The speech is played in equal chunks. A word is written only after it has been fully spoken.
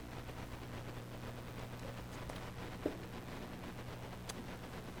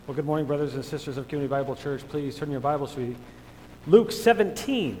Well, good morning, brothers and sisters of Community Bible Church. Please turn your Bibles to Luke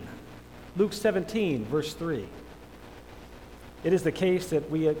 17. Luke 17, verse 3. It is the case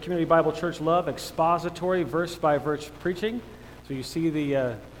that we at Community Bible Church love expository, verse-by-verse preaching. So you see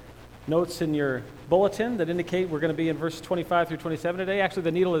the notes in your bulletin that indicate we're going to be in verses 25 through 27 today. Actually,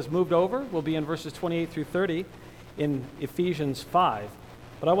 the needle is moved over. We'll be in verses 28 through 30 in Ephesians 5.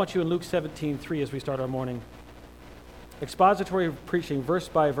 But I want you in Luke 17:3 as we start our morning. Expository preaching, verse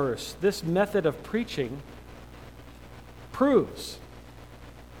by verse. This method of preaching proves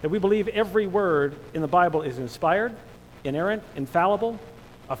that we believe every word in the Bible is inspired, inerrant, infallible,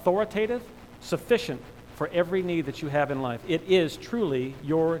 authoritative, sufficient for every need that you have in life. It is truly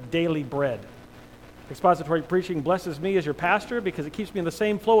your daily bread. Expository preaching blesses me as your pastor because it keeps me in the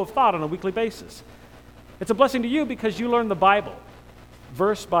same flow of thought on a weekly basis. It's a blessing to you because you learn the Bible,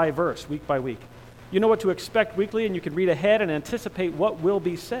 verse by verse, week by week. You know what to expect weekly, and you can read ahead and anticipate what will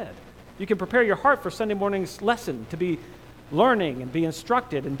be said. You can prepare your heart for Sunday morning's lesson to be learning and be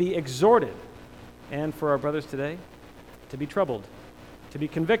instructed and be exhorted. And for our brothers today, to be troubled, to be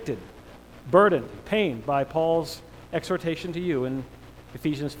convicted, burdened, pained by Paul's exhortation to you in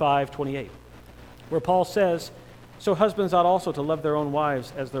Ephesians 5:28, where Paul says, so husbands ought also to love their own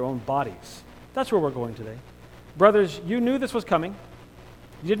wives as their own bodies. That's where we're going today. Brothers, you knew this was coming.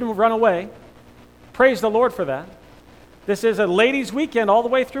 You didn't run away. Praise the Lord for that. This is a ladies' weekend all the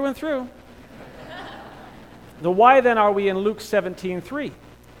way through and through. The why then are we in Luke 17:3?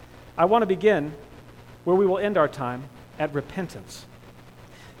 I want to begin where we will end our time, at repentance.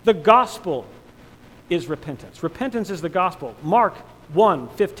 The gospel is repentance. Repentance is the gospel. Mark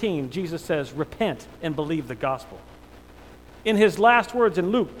 1:15, Jesus says, repent and believe the gospel. In his last words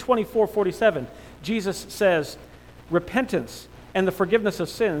in Luke 24:47, Jesus says, repentance and the forgiveness of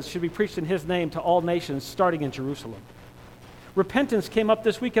sins should be preached in his name to all nations, starting in Jerusalem. Repentance came up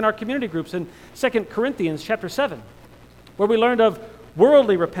this week in our community groups in 2 Corinthians chapter 7, where we learned of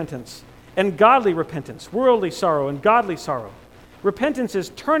worldly repentance and godly repentance, worldly sorrow and godly sorrow. Repentance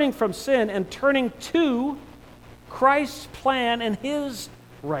is turning from sin and turning to Christ's plan and his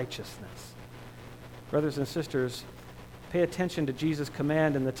righteousness. Brothers and sisters, pay attention to Jesus'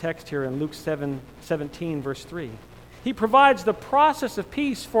 command in the text here in Luke 17, verse 3. He provides the process of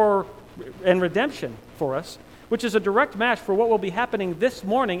peace and redemption for us, which is a direct match for what will be happening this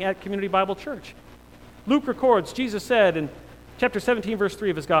morning at Community Bible Church. Luke records, Jesus said in chapter 17, verse 3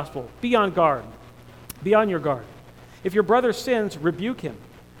 of his gospel, be on guard, be on your guard. If your brother sins, rebuke him,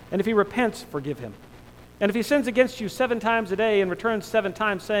 and if he repents, forgive him. And if he sins against you 7 times a day and returns 7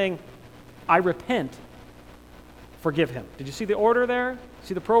 times saying, I repent, forgive him. Did you see the order there?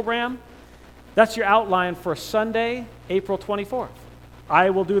 See the program? That's your outline for Sunday, April 24th. I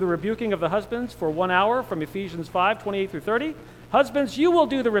will do the rebuking of the husbands for 1 hour from Ephesians 5:28 through 30. Husbands, you will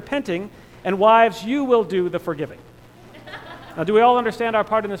do the repenting, and wives, you will do the forgiving. Now, do we all understand our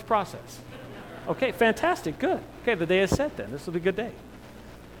part in this process? Okay, fantastic, good. Okay, the day is set then. This will be a good day.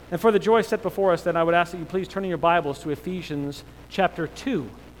 And for the joy set before us, then I would ask that you please turn in your Bibles to Ephesians chapter 2.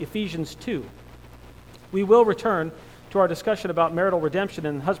 Ephesians 2. We will return to our discussion about marital redemption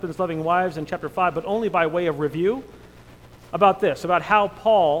and husbands loving wives in chapter 5, but only by way of review about this, about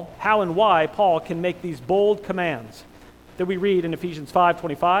how and why Paul can make these bold commands that we read in Ephesians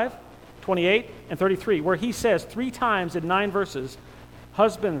 5:25, 28, and 33, where he says 3 times in 9 verses,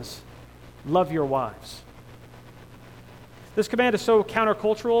 husbands, love your wives. This command is so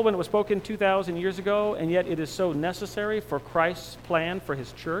countercultural when it was spoken 2,000 years ago, and yet it is so necessary for Christ's plan for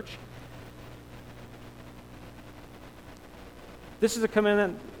his church. This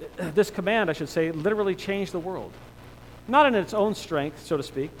command, I should say, literally changed the world. Not in its own strength, so to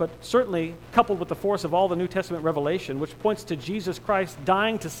speak, but certainly coupled with the force of all the New Testament revelation, which points to Jesus Christ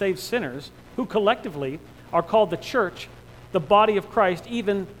dying to save sinners, who collectively are called the church, the body of Christ,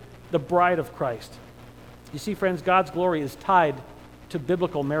 even the bride of Christ. You see, friends, God's glory is tied to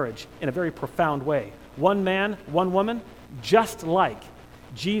biblical marriage in a very profound way. One man, one woman, just like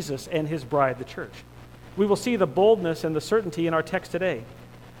Jesus and his bride, the church. We will see the boldness and the certainty in our text today.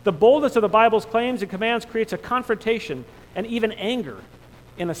 The boldness of the Bible's claims and commands creates a confrontation and even anger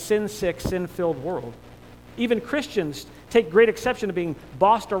in a sin-sick, sin-filled world. Even Christians take great exception to being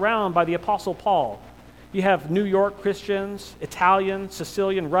bossed around by the Apostle Paul. You have New York Christians, Italian,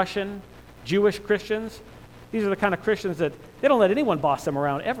 Sicilian, Russian, Jewish Christians. These are the kind of Christians that they don't let anyone boss them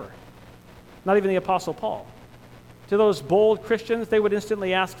around ever, not even the Apostle Paul. To those bold Christians, they would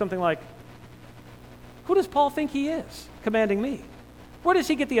instantly ask something like, who does Paul think he is, commanding me? Where does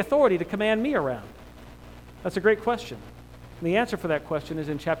he get the authority to command me around? That's a great question. And the answer for that question is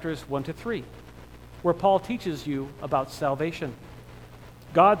in chapters 1 to 3, where Paul teaches you about salvation.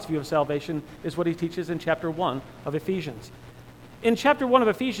 God's view of salvation is what he teaches in chapter 1 of Ephesians. In chapter 1 of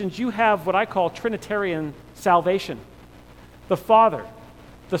Ephesians, you have what I call Trinitarian salvation. The Father,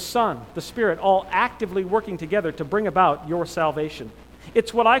 the Son, the Spirit, all actively working together to bring about your salvation.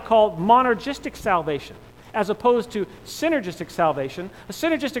 It's what I call monergistic salvation, as opposed to synergistic salvation. A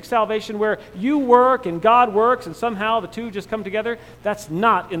synergistic salvation where you work and God works and somehow the two just come together, that's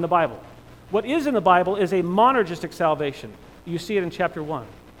not in the Bible. What is in the Bible is a monergistic salvation. You see it in chapter 1,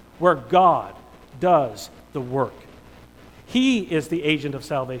 where God does the work. He is the agent of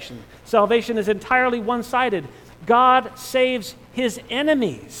salvation. Salvation is entirely one-sided. God saves his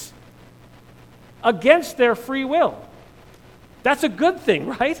enemies against their free will. That's a good thing,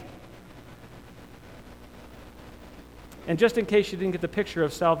 right? And just in case you didn't get the picture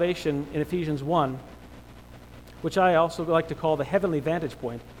of salvation in Ephesians 1, which I also like to call the heavenly vantage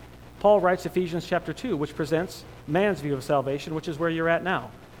point, Paul writes Ephesians chapter 2, which presents man's view of salvation, which is where you're at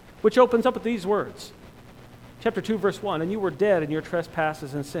now, which opens up with these words. Chapter 2, verse 1, and you were dead in your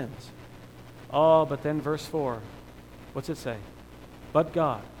trespasses and sins. Oh, but then verse 4, what's it say? But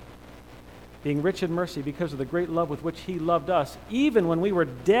God, being rich in mercy because of the great love with which he loved us, even when we were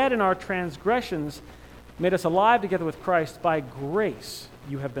dead in our transgressions, made us alive together with Christ. By grace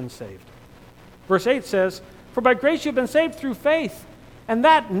you have been saved. Verse 8 says, for by grace you have been saved through faith, and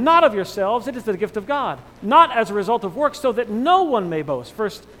that not of yourselves, it is the gift of God, not as a result of works, so that no one may boast.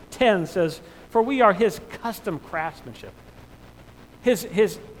 Verse 10 says, for we are his custom craftsmanship,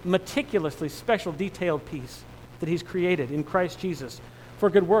 his meticulously special detailed piece that he's created in Christ Jesus for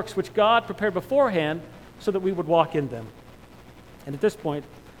good works, which God prepared beforehand so that we would walk in them. And at this point,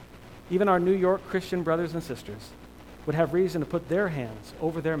 even our New York Christian brothers and sisters would have reason to put their hands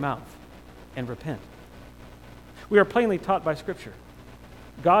over their mouth and repent. We are plainly taught by Scripture.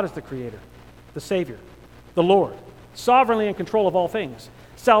 God is the Creator, the Savior, the Lord, sovereignly in control of all things.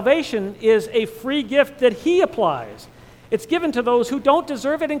 Salvation is a free gift that he applies. It's given to those who don't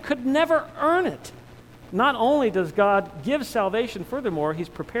deserve it and could never earn it. Not only does God give salvation, furthermore, he's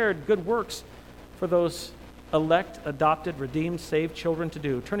prepared good works for those elect, adopted, redeemed, saved children to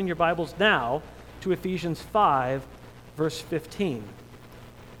do. Turning your Bibles now to Ephesians 5, verse 15.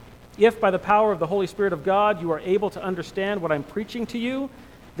 If by the power of the Holy Spirit of God you are able to understand what I'm preaching to you,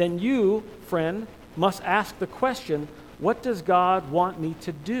 then you, friend, must ask the question, what does God want me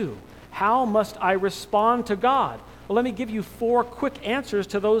to do? How must I respond to God? Well, let me give you 4 quick answers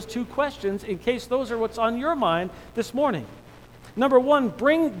to those 2 questions in case those are what's on your mind this morning. Number 1,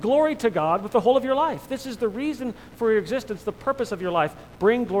 bring glory to God with the whole of your life. This is the reason for your existence, the purpose of your life.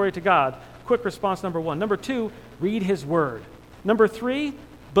 Bring glory to God. Quick response, number 1. Number 2, read his word. Number 3,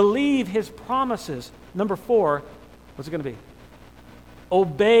 believe his promises. Number 4, what's it going to be?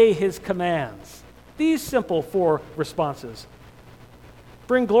 Obey his commands. These simple 4 responses.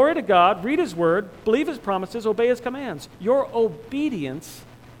 Bring glory to God, read his word, believe his promises, obey his commands. Your obedience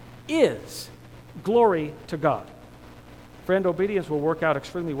is glory to God. Friend, obedience will work out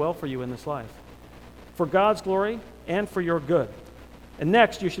extremely well for you in this life, for God's glory and for your good. And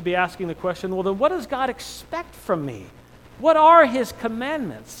next, you should be asking the question, well, then what does God expect from me? What are his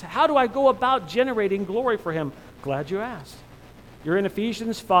commandments? How do I go about generating glory for him? Glad you asked. You're in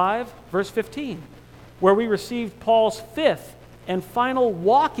Ephesians 5, verse 15, where we received Paul's 5th and final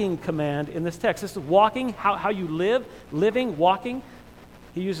walking command in this text. This is walking, how you live, living, walking.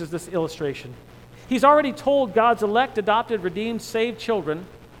 He uses this illustration. He's already told God's elect, adopted, redeemed, saved children,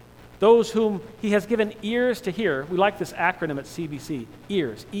 those whom he has given ears to hear. We like this acronym at CBC,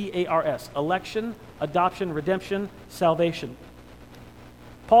 EARS, E-A-R-S, election, adoption, redemption, salvation.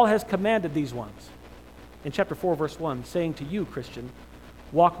 Paul has commanded these ones in chapter 4, verse 1, saying to you, Christian,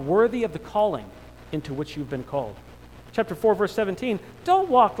 walk worthy of the calling into which you've been called. Chapter 4, verse 17, don't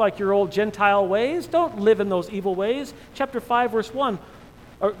walk like your old Gentile ways. Don't live in those evil ways. Chapter 5, verse 1,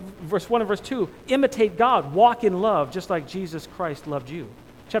 or verse 1 and verse 2, imitate God, walk in love, just like Jesus Christ loved you.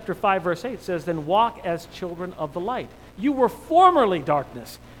 Chapter 5, verse 8 says, then walk as children of the light. You were formerly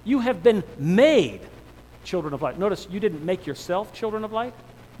darkness. You have been made children of light. Notice you didn't make yourself children of light.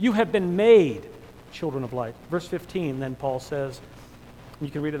 You have been made children of light. Verse 15, then Paul says, you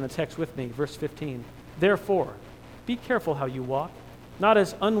can read it in the text with me, verse 15, therefore, be careful how you walk, not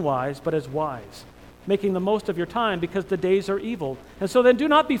as unwise, but as wise, making the most of your time because the days are evil. And so then do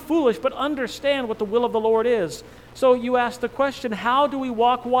not be foolish, but understand what the will of the Lord is. So you ask the question, how do we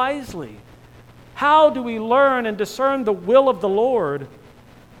walk wisely? How do we learn and discern the will of the Lord?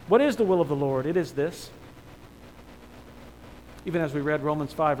 What is the will of the Lord? It is this. Even as we read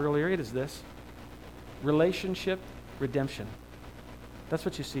Romans 5 earlier, it is this. Relationship, redemption. That's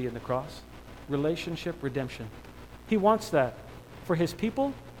what you see in the cross. Relationship, redemption. He wants that. for his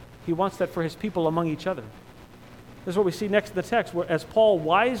people, he wants that for his people among each other. This is what we see next in the text, where as Paul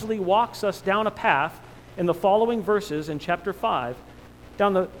wisely walks us down a path in the following verses in chapter 5,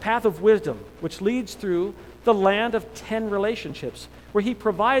 down the path of wisdom, which leads through the land of 10 relationships, where he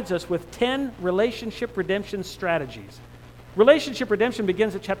provides us with 10 relationship redemption strategies. Relationship redemption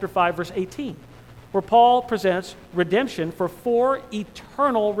begins at chapter 5, verse 18, where Paul presents redemption for 4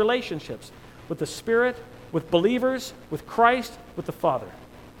 eternal relationships with the Spirit, with believers, with Christ, with the Father.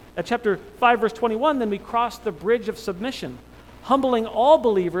 At chapter 5, verse 21, then we cross the bridge of submission, humbling all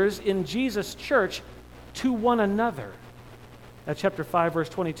believers in Jesus' church to one another. At chapter 5, verse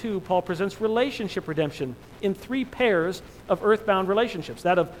 22, Paul presents relationship redemption in 3 pairs of earthbound relationships,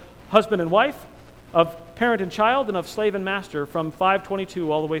 that of husband and wife, of parent and child, and of slave and master, from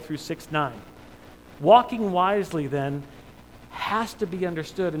 5:22 all the way through 6:9. Walking wisely, then, has to be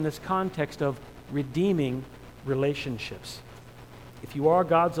understood in this context of redeeming relationships. If you are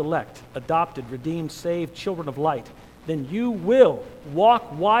God's elect, adopted, redeemed, saved, children of light, then you will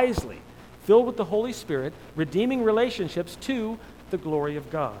walk wisely, filled with the Holy Spirit, redeeming relationships to the glory of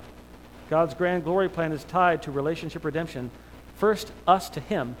God. God's grand glory plan is tied to relationship redemption. First, us to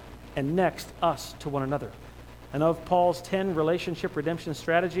him, and next, us to one another. And of Paul's 10 relationship redemption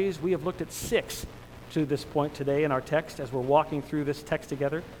strategies, we have looked at 6 to this point today in our text as we're walking through this text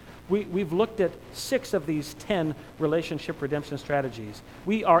together. We've looked at 6 of these 10 relationship redemption strategies.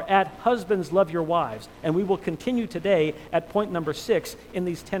 We are at husbands, love your wives, and we will continue today at point number 6 in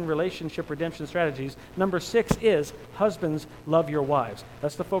these 10 relationship redemption strategies. Number 6 is husbands, love your wives.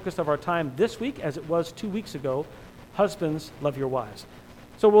 That's the focus of our time this week, as it was 2 weeks ago. Husbands, love your wives.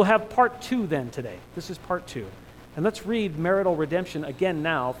 So we'll have part 2 then today. This is part 2. And let's read marital redemption again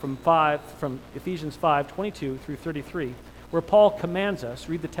now from Ephesians 5:22 through 33. Where Paul commands us,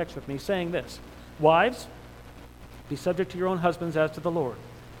 read the text with me, saying this: Wives, be subject to your own husbands as to the Lord.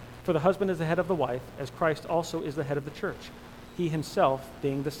 For the husband is the head of the wife, as Christ also is the head of the church, he himself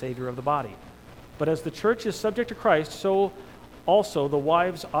being the Savior of the body. But as the church is subject to Christ, so also the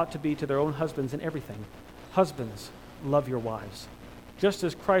wives ought to be to their own husbands in everything. Husbands, love your wives, just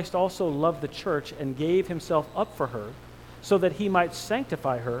as Christ also loved the church and gave himself up for her, so that he might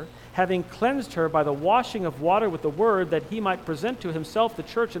sanctify her, having cleansed her by the washing of water with the word, that he might present to himself the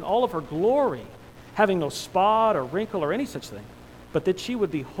church in all of her glory, having no spot or wrinkle or any such thing, but that she would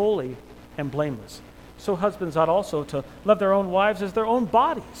be holy and blameless. So husbands ought also to love their own wives as their own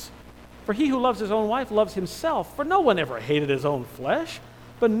bodies. For he who loves his own wife loves himself, for no one ever hated his own flesh,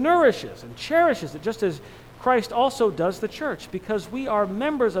 but nourishes and cherishes it, just as Christ also does the church, because we are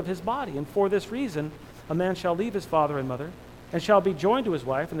members of his body. And for this reason, a man shall leave his father and mother, and shall be joined to his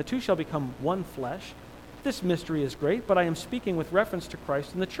wife, and the two shall become one flesh. This mystery is great, but I am speaking with reference to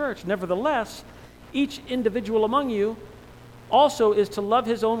Christ and the church. Nevertheless, each individual among you also is to love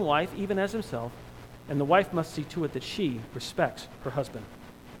his own wife, even as himself, and the wife must see to it that she respects her husband.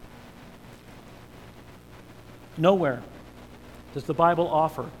 Nowhere does the Bible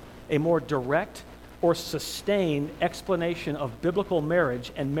offer a more direct or sustained explanation of biblical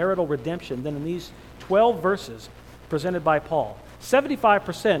marriage and marital redemption than in these 12 verses presented by Paul.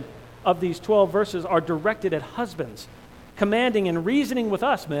 75% of these 12 verses are directed at husbands, commanding and reasoning with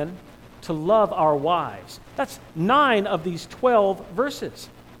us, men, to love our wives. That's 9 of these 12 verses.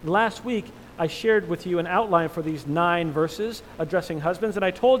 Last week, I shared with you an outline for these 9 verses addressing husbands, and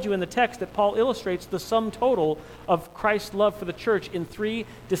I told you in the text that Paul illustrates the sum total of Christ's love for the church in 3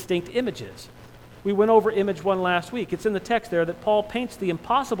 distinct images. We went over image 1 last week. It's in the text there that Paul paints the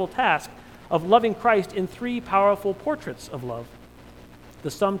impossible task of loving Christ in 3 powerful portraits of love.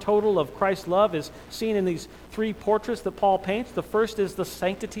 The sum total of Christ's love is seen in these 3 portraits that Paul paints. The first is the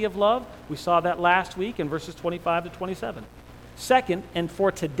sanctity of love. We saw that last week in verses 25 to 27. Second, and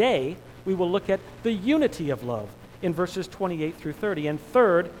for today, we will look at the unity of love in verses 28 through 30. And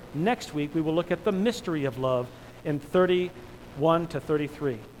third, next week, we will look at the mystery of love in 31 to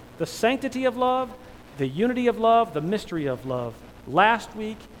 33. The sanctity of love, the unity of love, the mystery of love. Last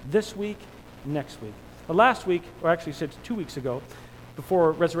week, this week, next week. Last week, or actually said 2 weeks ago,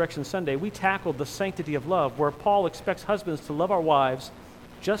 before Resurrection Sunday, we tackled the sanctity of love, where Paul expects husbands to love our wives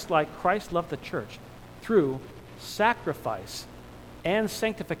just like Christ loved the church, through sacrifice and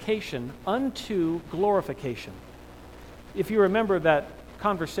sanctification unto glorification. If you remember that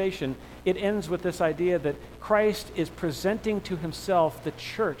conversation, it ends with this idea that Christ is presenting to himself the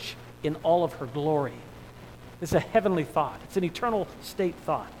church in all of her glory. It's a heavenly thought. It's an eternal state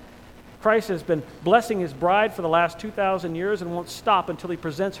thought. Christ has been blessing his bride for the last 2,000 years and won't stop until he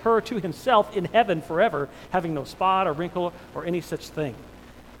presents her to himself in heaven forever, having no spot or wrinkle or any such thing.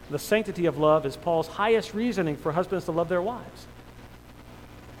 The sanctity of love is Paul's highest reasoning for husbands to love their wives.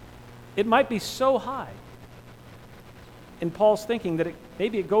 It might be so high in Paul's thinking that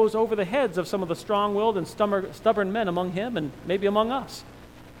maybe it goes over the heads of some of the strong-willed and stubborn men among him and maybe among us,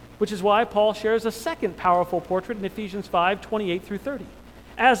 which is why Paul shares a second powerful portrait in Ephesians 5:28 through 30.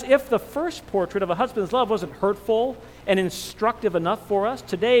 As if the first portrait of a husband's love wasn't hurtful and instructive enough for us,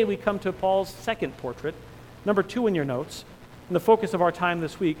 today we come to Paul's second portrait, number 2 in your notes, and the focus of our time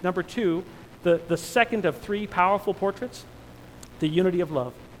this week. Number 2, the second of 3 powerful portraits, the unity of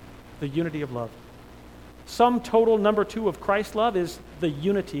love. The unity of love. Sum total number 2 of Christ's love is the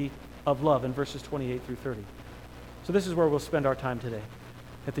unity of love in verses 28 through 30. So this is where we'll spend our time today,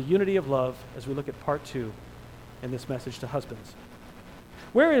 at the unity of love as we look at part 2 in this message to husbands.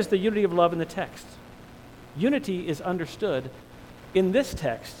 Where is the unity of love in the text? Unity is understood in this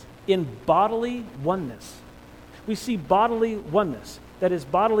text in bodily oneness. We see bodily oneness, that is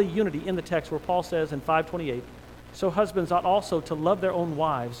bodily unity in the text where Paul says in 5:28, so husbands ought also to love their own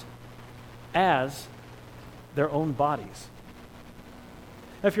wives as their own bodies.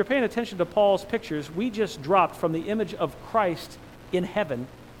 Now, if you're paying attention to Paul's pictures, we just dropped from the image of Christ in heaven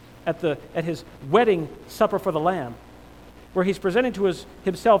at his wedding supper for the Lamb, where he's presenting to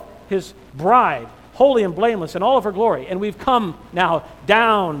himself his bride, holy and blameless in all of her glory. And we've come now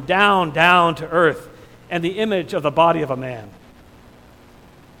down to earth and the image of the body of a man.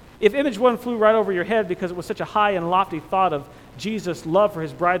 If image 1 flew right over your head because it was such a high and lofty thought of Jesus' love for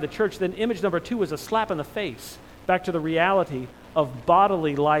his bride, the church, then image number 2 is a slap in the face back to the reality of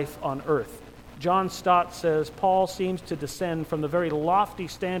bodily life on earth. John Stott says Paul seems to descend from the very lofty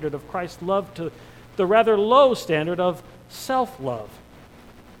standard of Christ's love to the rather low standard of self-love.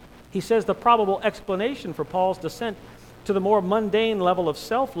 He says the probable explanation for Paul's descent to the more mundane level of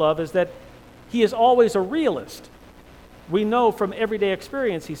self-love is that he is always a realist. We know from everyday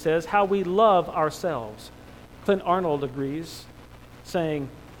experience, he says, how we love ourselves. Clint Arnold agrees, saying,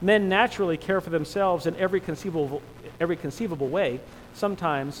 men naturally care for themselves in every conceivable way,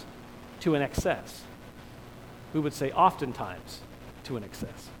 sometimes to an excess. We would say oftentimes to an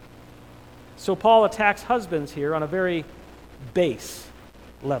excess. So Paul attacks husbands here on a very base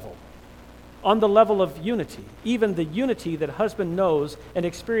level, on the level of unity, even the unity that husband knows and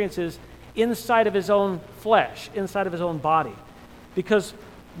experiences inside of his own flesh, inside of his own body. Because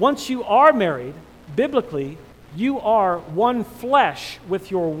once you are married, biblically, you are one flesh with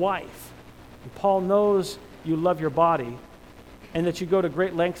your wife. And Paul knows you love your body and that you go to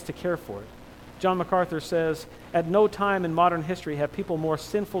great lengths to care for it. John MacArthur says, at no time in modern history have people more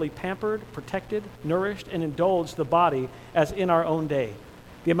sinfully pampered, protected, nourished, and indulged the body as in our own day.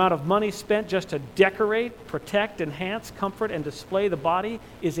 The amount of money spent just to decorate, protect, enhance, comfort, and display the body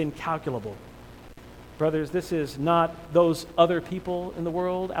is incalculable. Brothers, this is not those other people in the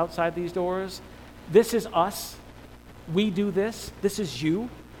world outside these doors. This is us. We do this. This is you.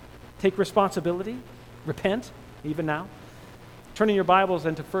 Take responsibility. Repent, even now. Turning your Bibles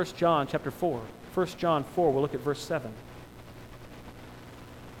into 1 John chapter 4. 1 John 4, we'll look at verse 7.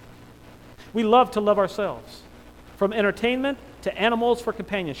 We love to love ourselves, from entertainment to animals for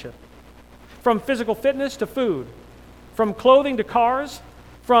companionship, from physical fitness to food, from clothing to cars,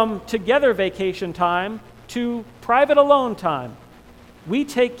 from together vacation time to private alone time. We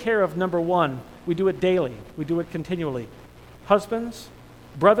take care of number 1. We do it daily. We do it continually. Husbands,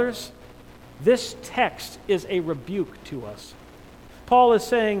 brothers, this text is a rebuke to us. Paul is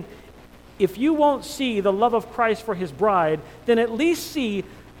saying, if you won't see the love of Christ for his bride, then at least see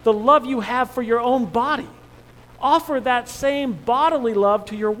the love you have for your own body. Offer that same bodily love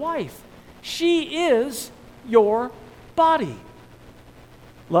to your wife. She is your body.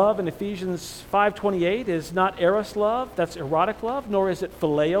 Love in Ephesians 5:28 is not eros love, that's erotic love, nor is it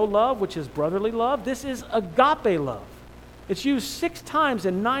phileo love, which is brotherly love. This is agape love. It's used 6 times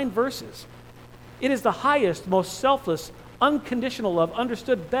in 9 verses. It is the highest, most selfless, unconditional love,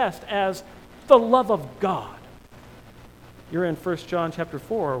 understood best as the love of God. You're in 1 John chapter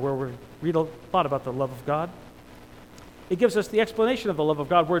 4, where we read a lot about the love of God. It gives us the explanation of the love of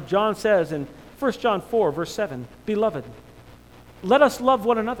God, where John says in 1 John 4, verse 7, Beloved, let us love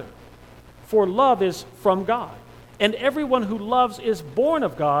one another, for love is from God. And everyone who loves is born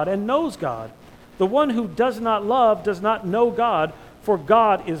of God and knows God. The one who does not love does not know God, for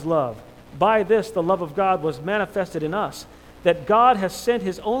God is love. By this the love of God was manifested in us, that God has sent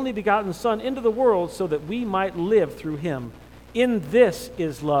his only begotten Son into the world so that we might live through him. In this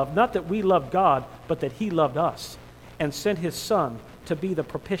is love, not that we loved God, but that he loved us and sent his Son to be the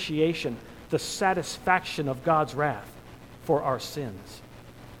propitiation, the satisfaction of God's wrath for our sins.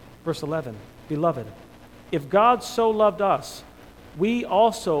 Verse 11, Beloved, if God so loved us, we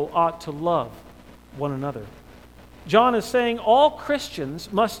also ought to love one another. John is saying all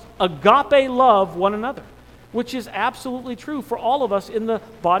Christians must agape love one another, which is absolutely true for all of us in the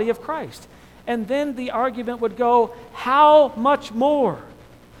body of Christ. And then the argument would go, how much more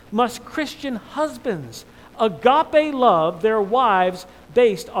must Christian husbands agape love their wives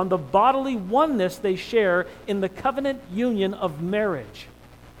based on the bodily oneness they share in the covenant union of marriage?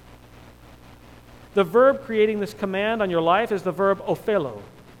 The verb creating this command on your life is the verb ophelo,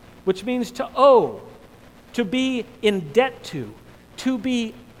 which means to owe, to be in debt to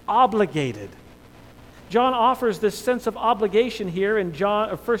be obligated. John offers this sense of obligation here in 1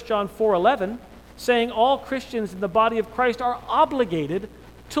 John 4:11, saying all Christians in the body of Christ are obligated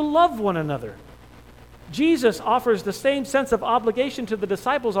to love one another. Jesus offers the same sense of obligation to the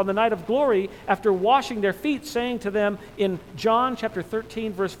disciples on the night of glory after washing their feet, saying to them in John chapter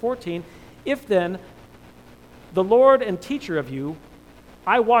 13, verse 14, if then the Lord and teacher of you,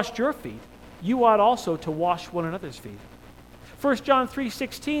 I washed your feet, you ought also to wash one another's feet. 1 John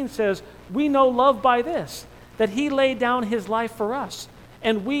 3:16 says, we know love by this, that he laid down his life for us,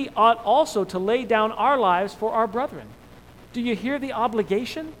 and we ought also to lay down our lives for our brethren. Do you hear the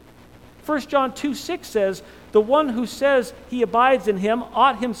obligation? 1 John 2:6 says, the one who says he abides in him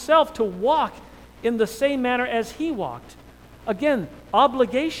ought himself to walk in the same manner as he walked. Again,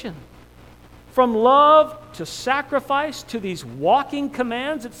 obligation. From love to sacrifice to these walking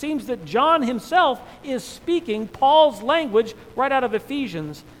commands, it seems that John himself is speaking Paul's language right out of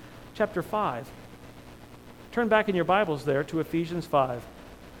Ephesians chapter 5. Turn back in your Bibles there to Ephesians 5.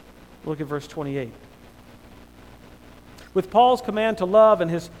 Look at verse 28. With Paul's command to love and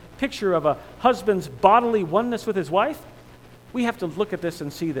his picture of a husband's bodily oneness with his wife, we have to look at this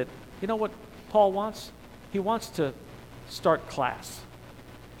and see that, you know what Paul wants? He wants to start class.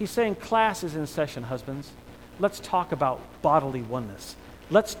 He's saying class is in session, husbands. Let's talk about bodily oneness.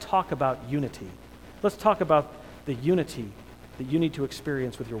 Let's talk about unity. Let's talk about the unity that you need to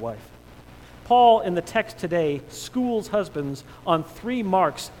experience with your wife. Paul, in the text today, schools husbands on 3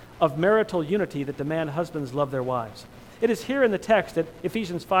 marks of marital unity that demand husbands love their wives. It is here in the text at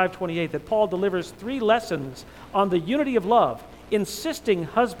Ephesians 5:28 that Paul delivers 3 lessons on the unity of love, insisting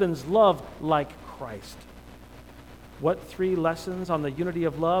husbands love like Christ. What 3 lessons on the unity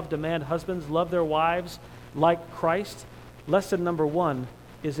of love demand husbands love their wives like Christ? Lesson number 1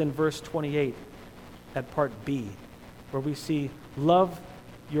 is in verse 28 at part B, where we see love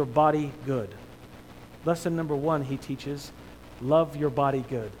your body good. Lesson number 1, he teaches, love your body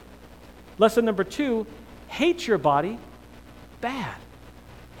good. Lesson number 2, hate your body bad.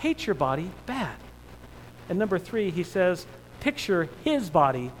 Hate your body bad. And number 3, he says, picture his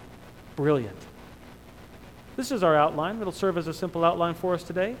body brilliant. This is our outline. It'll serve as a simple outline for us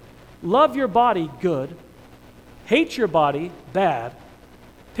today. Love your body good. Hate your body bad.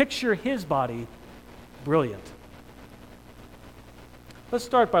 Picture his body brilliant. Let's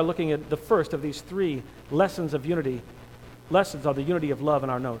start by looking at the first of these 3 lessons of unity, lessons on the unity of love in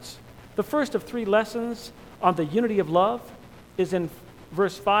our notes. The first of 3 lessons on the unity of love is in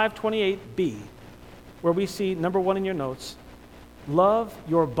verse 5:28b, where we see, number 1 in your notes, love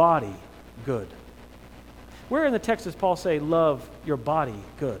your body good. Where in the text does Paul say, love your body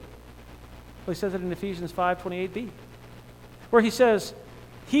good? Well, he says it in Ephesians 5:28b, where he says,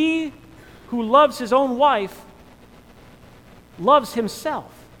 he who loves his own wife loves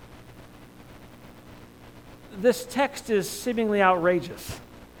himself. This text is seemingly outrageous.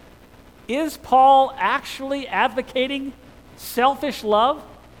 Is Paul actually advocating selfish love?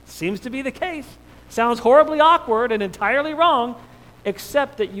 Seems to be the case. Sounds horribly awkward and entirely wrong,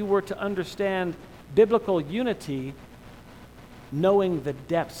 except that you were to understand biblical unity, knowing the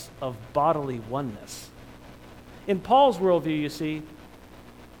depths of bodily oneness. In Paul's worldview, you see,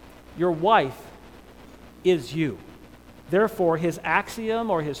 your wife is you. Therefore, his axiom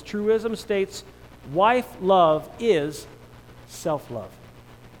or his truism states, wife love is self-love.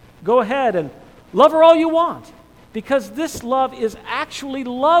 Go ahead and love her all you want, because this love is actually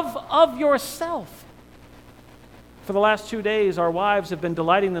love of yourself. For the last 2 days, our wives have been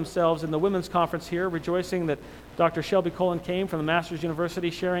delighting themselves in the women's conference here, rejoicing that Dr. Shelby Cullen came from the Masters University,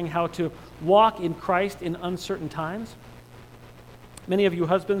 sharing how to walk in Christ in uncertain times. Many of you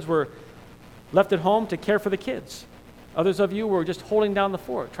husbands were left at home to care for the kids. Others of you were just holding down the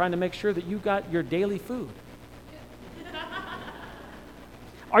fort, trying to make sure that you got your daily food.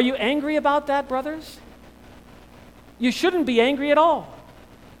 Are you angry about that, brothers? You shouldn't be angry at all.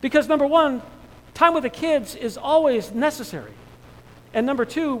 Because number 1, time with the kids is always necessary. And number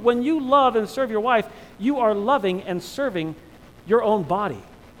 2, when you love and serve your wife, you are loving and serving your own body.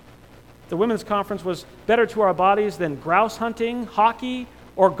 The women's conference was better to our bodies than grouse hunting, hockey,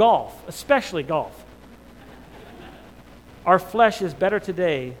 or golf, especially golf. Our flesh is better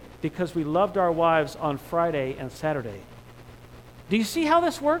today because we loved our wives on Friday and Saturday. Do you see how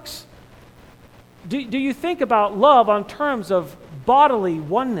this works? Do you think about love on terms of bodily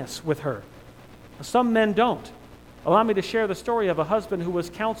oneness with her? Some men don't. Allow me to share the story of a husband who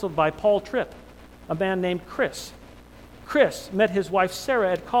was counseled by Paul Tripp, a man named Chris. Chris met his wife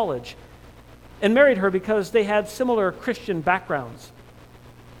Sarah at college and married her because they had similar Christian backgrounds.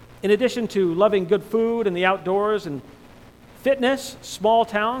 In addition to loving good food and the outdoors and fitness, small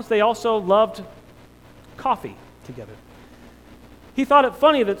towns, they also loved coffee together. He thought it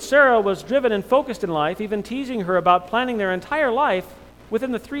funny that Sarah was driven and focused in life, even teasing her about planning their entire life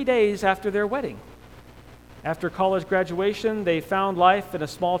within the 3 days after their wedding. After college graduation, they found life in a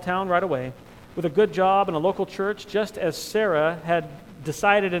small town right away, with a good job in a local church, just as Sarah had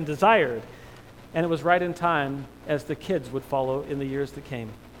decided and desired. And it was right in time as the kids would follow in the years that came.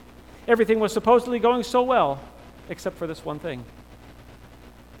 Everything was supposedly going so well, except for this one thing: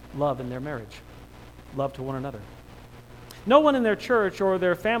 love in their marriage, love to one another. No one in their church or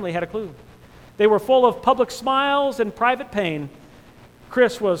their family had a clue. They were full of public smiles and private pain.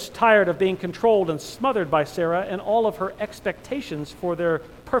 Chris was tired of being controlled and smothered by Sarah and all of her expectations for their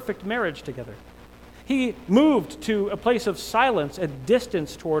perfect marriage together. He moved to a place of silence and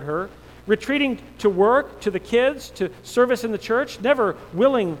distance toward her, retreating to work, to the kids, to service in the church, never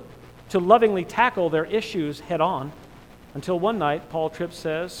willing to lovingly tackle their issues head on. Until one night, Paul Tripp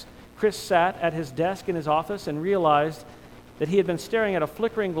says, Chris sat at his desk in his office and realized that he had been staring at a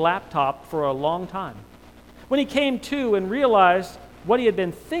flickering laptop for a long time. When he came to and realized what he had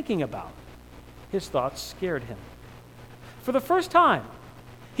been thinking about, his thoughts scared him. For the first time,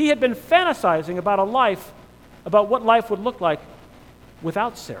 he had been fantasizing about what life would look like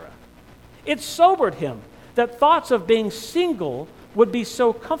without Sarah. It sobered him that thoughts of being single would be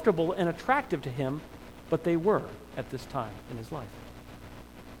so comfortable and attractive to him, but they were at this time in his life.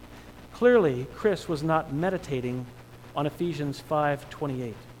 Clearly, Chris was not meditating on Ephesians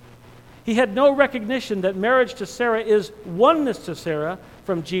 5:28. He had no recognition that marriage to Sarah is oneness to Sarah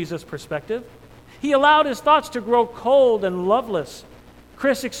from Jesus' perspective. He allowed his thoughts to grow cold and loveless.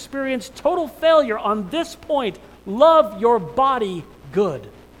 Chris experienced total failure on this point: love your body good.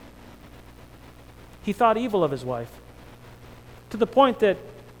 He thought evil of his wife, to the point that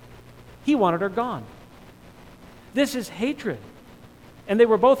he wanted her gone. This is hatred, and they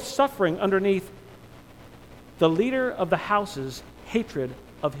were both suffering underneath the leader of the house's hatred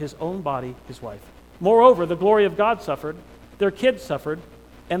of his own body, his wife. Moreover, the glory of God suffered, their kids suffered,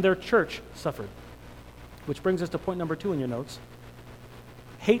 and their church suffered. Which brings us to point number 2 in your notes.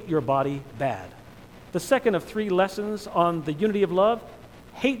 Hate your body bad. The second of 3 lessons on the unity of love: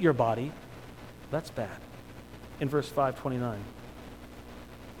 hate your body, that's bad. In verse 5:29.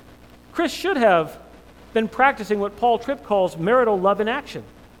 Chris should have been practicing what Paul Tripp calls marital love in action.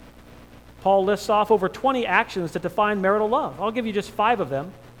 Paul lists off over 20 actions that define marital love. I'll give you just 5 of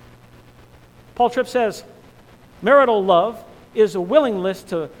them. Paul Tripp says, marital love is a willingness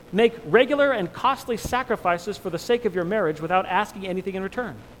to make regular and costly sacrifices for the sake of your marriage without asking anything in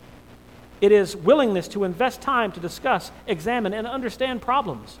return. It is willingness to invest time to discuss, examine, and understand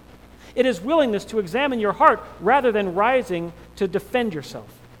problems. It is willingness to examine your heart rather than rising to defend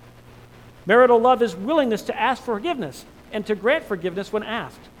yourself. Marital love is willingness to ask for forgiveness and to grant forgiveness when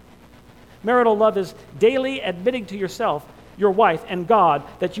asked. Marital love is daily admitting to yourself, your wife, and God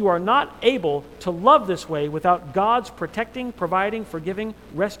that you are not able to love this way without God's protecting, providing, forgiving,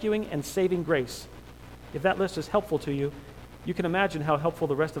 rescuing, and saving grace. If that list is helpful to you, you can imagine how helpful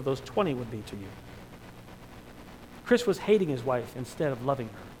the rest of those 20 would be to you. Chris was hating his wife instead of loving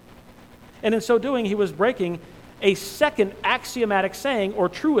her. And in so doing, he was breaking a second axiomatic saying or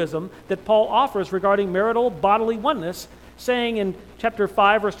truism that Paul offers regarding marital bodily oneness, saying in chapter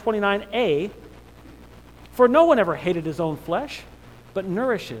 5, verse 29a, "For no one ever hated his own flesh, but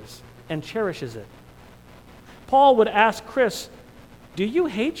nourishes and cherishes it." Paul would ask Chris, do you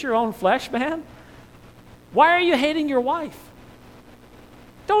hate your own flesh, man? Why are you hating your wife?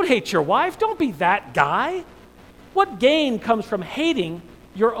 Don't hate your wife. Don't be that guy. What gain comes from hating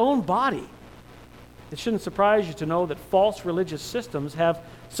your own body? It shouldn't surprise you to know that false religious systems have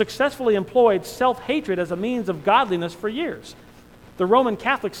successfully employed self-hatred as a means of godliness for years. The Roman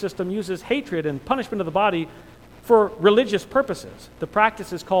Catholic system uses hatred and punishment of the body for religious purposes. The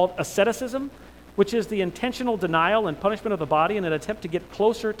practice is called asceticism, which is the intentional denial and punishment of the body in an attempt to get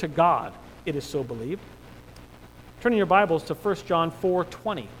closer to God, it is so believed. Turn in your Bibles to 1 John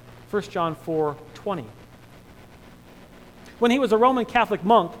 4:20. 1 John 4:20. When he was a Roman Catholic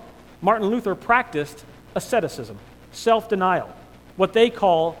monk, Martin Luther practiced asceticism, self-denial, what they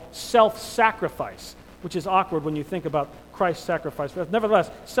call self-sacrifice, which is awkward when you think about Christ's sacrifice for us. Nevertheless,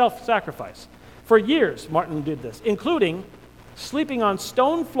 self-sacrifice. For years, Martin did this, including sleeping on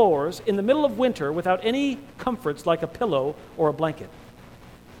stone floors in the middle of winter without any comforts like a pillow or a blanket.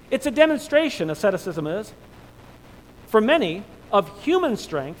 It's a demonstration, asceticism is, for many, of human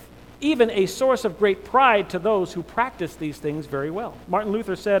strength, even a source of great pride to those who practice these things very well. Martin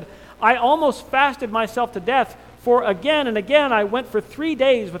Luther said, "I almost fasted myself to death, for again and again I went for 3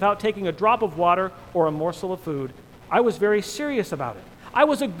 days without taking a drop of water or a morsel of food. I was very serious about it. I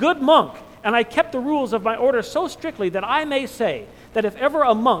was a good monk, and I kept the rules of my order so strictly that I may say that if ever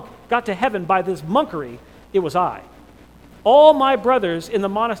a monk got to heaven by this monkery, it was I. All my brothers in the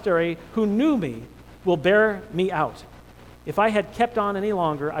monastery who knew me will bear me out. If I had kept on any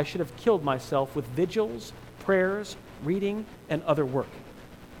longer, I should have killed myself with vigils, prayers, reading, and other work."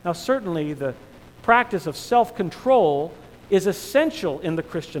 Now, certainly the practice of self-control is essential in the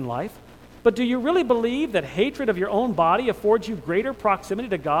Christian life, but do you really believe that hatred of your own body affords you greater proximity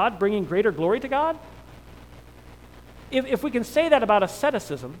to God, bringing greater glory to God? If we can say that about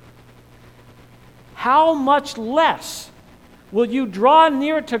asceticism, how much less will you draw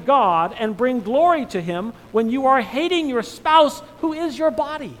near to God and bring glory to Him when you are hating your spouse who is your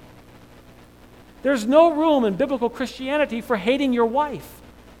body? There's no room in biblical Christianity for hating your wife.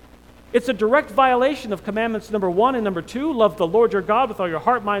 It's a direct violation of commandments number 1 and number 2, love the Lord your God with all your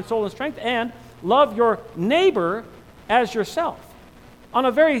heart, mind, soul, and strength, and love your neighbor as yourself. On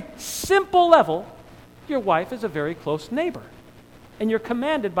a very simple level, your wife is a very close neighbor, and you're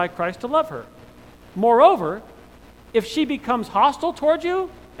commanded by Christ to love her. Moreover, if she becomes hostile toward you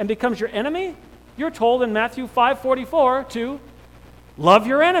and becomes your enemy, you're told in Matthew 5:44 to love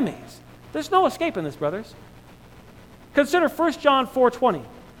your enemies. There's no escape in this, brothers. Consider 1 John 4:20,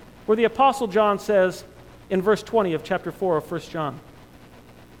 where the Apostle John says in verse 20 of chapter 4 of 1 John,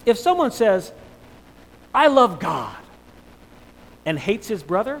 "If someone says, 'I love God,' and hates his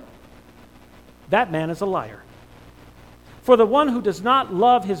brother, that man is a liar. For the one who does not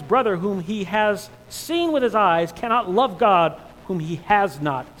love his brother whom he has seen with his eyes cannot love God whom he has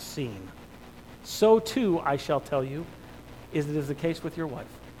not seen. So too, I shall tell you, is the case with your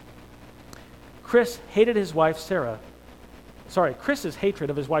wife." Chris's hatred of his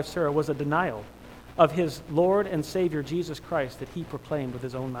wife Sarah was a denial of his Lord and Savior Jesus Christ that he proclaimed with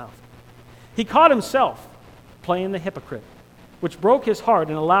his own mouth. He caught himself playing the hypocrite, which broke his heart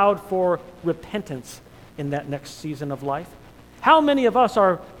and allowed for repentance in that next season of life. How many of us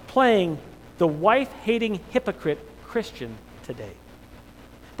are playing the wife-hating hypocrite Christian today?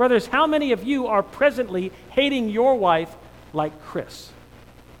 Brothers, how many of you are presently hating your wife like Chris?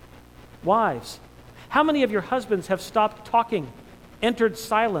 Wives, how many of your husbands have stopped talking, entered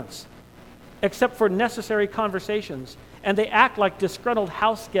silence, except for necessary conversations, and they act like disgruntled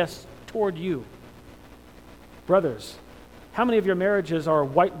house guests toward you? Brothers, how many of your marriages are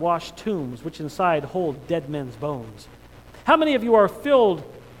whitewashed tombs which inside hold dead men's bones? How many of you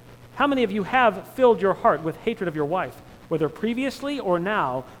have filled your heart with hatred of your wife, whether previously or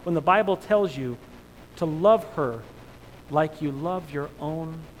now, when the Bible tells you to love her like you love your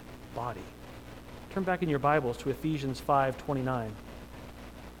own body? Turn back in your Bibles to Ephesians 5:29.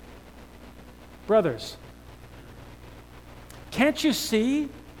 Brothers, can't you see?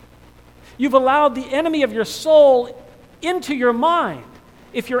 You've allowed the enemy of your soul into your mind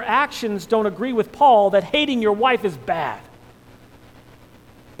if your actions don't agree with Paul that hating your wife is bad.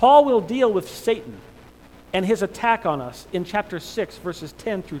 Paul will deal with Satan and his attack on us in chapter 6, verses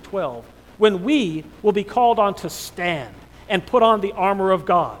 10 through 12, when we will be called on to stand and put on the armor of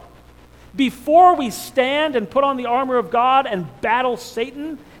God. Before we stand and put on the armor of God and battle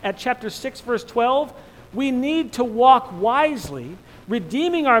Satan at chapter 6, verse 12, we need to walk wisely,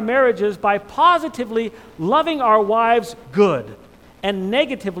 redeeming our marriages by positively loving our wives good and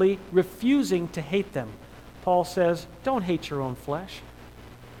negatively refusing to hate them. Paul says, don't hate your own flesh.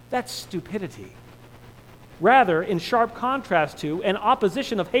 That's stupidity. Rather, in sharp contrast to and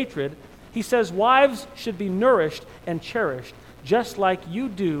opposition of hatred, he says wives should be nourished and cherished just like you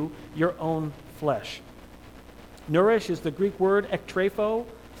do your own flesh. Nourish is the Greek word ektrepho,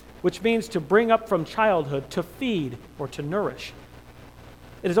 which means to bring up from childhood, to feed, or to nourish.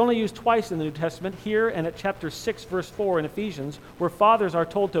 It is only used twice in the New Testament, here and at chapter 6, verse 4 in Ephesians, where fathers are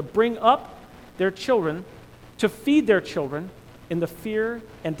told to bring up their children, to feed their children in the fear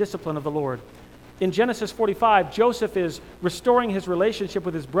and discipline of the Lord. In Genesis 45, Joseph is restoring his relationship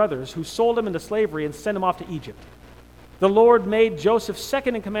with his brothers who sold him into slavery and sent him off to Egypt. The Lord made Joseph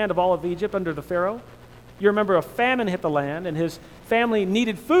second in command of all of Egypt under the Pharaoh. You remember a famine hit the land, and his family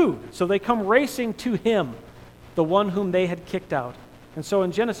needed food, so they come racing to him, the one whom they had kicked out. And so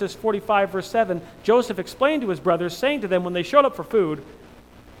in Genesis 45, verse 7, Joseph explained to his brothers, saying to them when they showed up for food,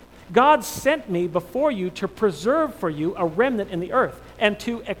 God sent me before you to preserve for you a remnant in the earth and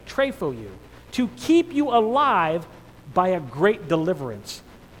to ektrepho you, to keep you alive by a great deliverance.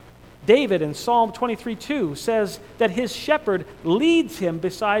 David in Psalm 23:2 says that his shepherd leads him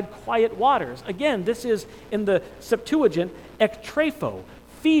beside quiet waters. Again, this is in the Septuagint, ektrepho,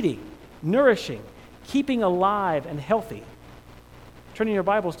 feeding, nourishing, keeping alive and healthy. Turning your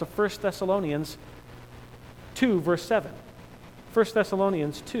Bibles to 1 Thessalonians 2, verse 7. 1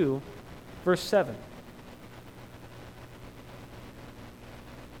 Thessalonians 2, verse 7.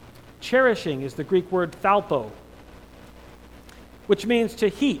 Cherishing is the Greek word thalpo, which means to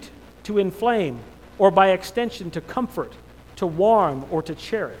heat, to inflame, or by extension to comfort, to warm, or to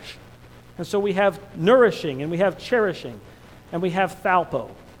cherish. And so we have nourishing, and we have cherishing, and we have thalpo.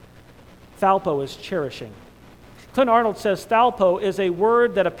 Thalpo is cherishing. Clint Arnold says thalpo is a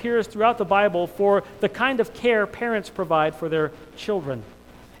word that appears throughout the Bible for the kind of care parents provide for their children.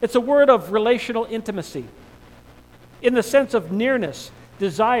 It's a word of relational intimacy in the sense of nearness,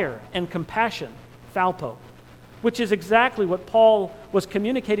 desire, and compassion, thalpo, which is exactly what Paul was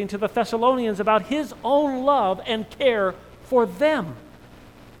communicating to the Thessalonians about his own love and care for them,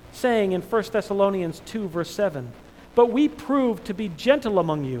 saying in 1 Thessalonians 2, verse 7, "But we prove to be gentle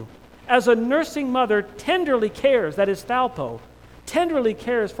among you, as a nursing mother tenderly cares," that is thalpo, tenderly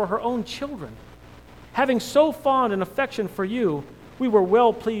cares for her own children. "Having so fond an affection for you, we were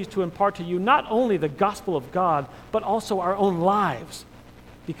well pleased to impart to you not only the gospel of God, but also our own lives,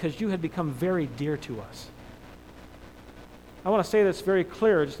 because you had become very dear to us." I want to say this very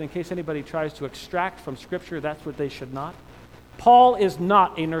clear, just in case anybody tries to extract from Scripture that's what they should not. Paul is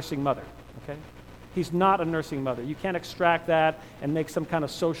not a nursing mother, okay? He's not a nursing mother. You can't extract that and make some kind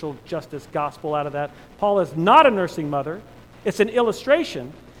of social justice gospel out of that. Paul is not a nursing mother. It's an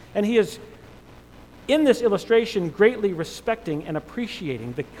illustration, and he is, in this illustration, greatly respecting and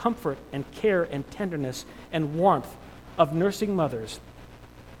appreciating the comfort and care and tenderness and warmth of nursing mothers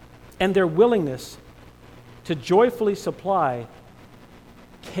and their willingness to joyfully supply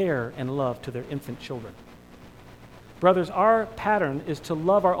care and love to their infant children. Brothers, our pattern is to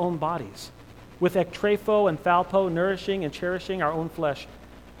love our own bodies with ektrepho and thalpo, nourishing and cherishing our own flesh.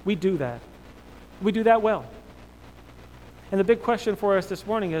 We do that. We do that well. And the big question for us this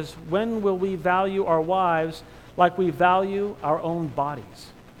morning is, when will we value our wives like we value our own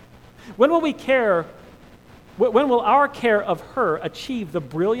bodies? When will we care, when will our care of her achieve the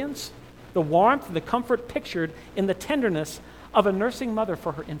brilliance, the warmth, and the comfort pictured in the tenderness of a nursing mother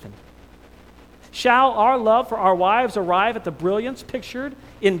for her infant? Shall our love for our wives arrive at the brilliance pictured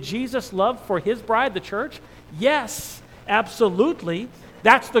in Jesus' love for his bride, the church? Yes, absolutely.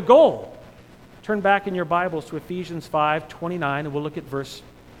 That's the goal. Turn back in your Bibles to Ephesians 5:29, and we'll look at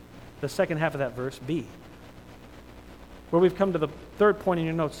the second half of that verse, B, where we've come to the third point in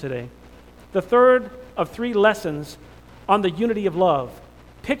your notes today. The third of three lessons on the unity of love.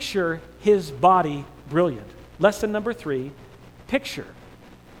 Picture his body brilliant. Lesson number 3, picture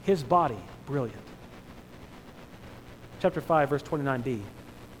his body brilliant. Chapter 5, verse 29b.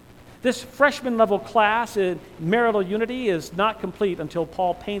 This freshman level class in marital unity is not complete until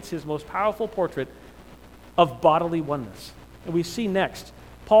Paul paints his most powerful portrait of bodily oneness. And we see next,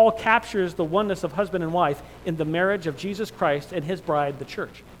 Paul captures the oneness of husband and wife in the marriage of Jesus Christ and his bride, the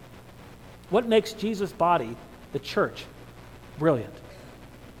church. What makes Jesus' body, the church, brilliant?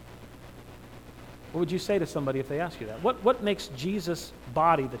 What would you say to somebody if they ask you that? What makes Jesus'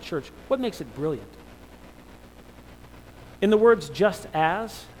 body, the church, what makes it brilliant? In the words "just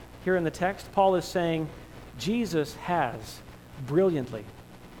as," here in the text, Paul is saying Jesus has brilliantly,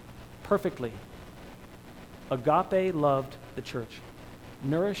 perfectly, agape loved the church,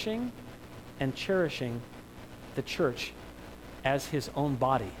 nourishing and cherishing the church as his own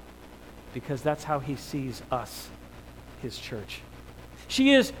body, because that's how he sees us, his church.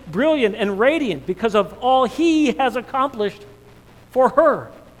 She is brilliant and radiant because of all he has accomplished for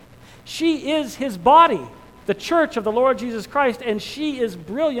her. She is his body, the church of the Lord Jesus Christ, and she is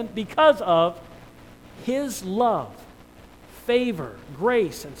brilliant because of his love, favor,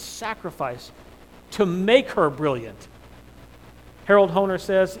 grace, and sacrifice to make her brilliant. Harold Hoehner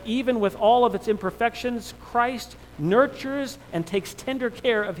says, even with all of its imperfections, Christ nurtures and takes tender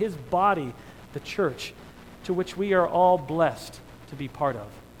care of his body, the church, to which we are all blessed to be part of.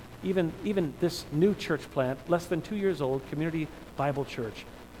 Even this new church plant, less than 2 years old, Community Bible Church.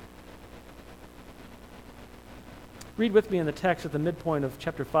 Read with me in the text at the midpoint of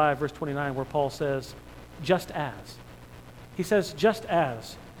chapter 5, verse 29, where Paul says, just as. He says, just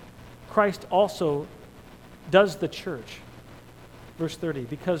as Christ also does the church. Verse 30,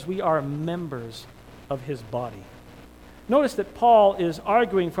 because we are members of his body. Notice that Paul is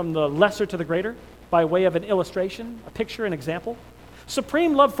arguing from the lesser to the greater by way of an illustration, a picture, an example.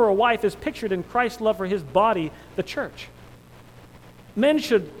 Supreme love for a wife is pictured in Christ's love for his body, the church. Men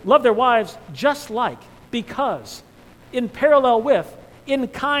should love their wives just like, because, in parallel with, in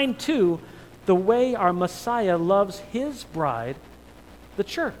kind to, the way our Messiah loves his bride, the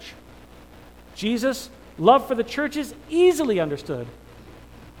church. Jesus' love for the church is easily understood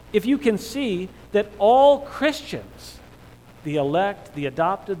if you can see that all Christians, the elect, the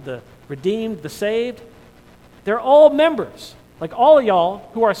adopted, the redeemed, the saved, they're all members. Like all of y'all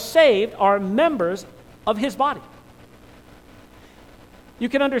who are saved are members of his body. You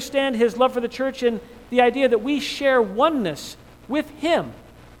can understand his love for the church in the idea that we share oneness with him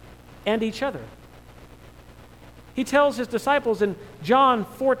and each other. He tells his disciples in John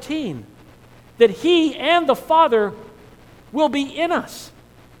 14 that he and the Father will be in us.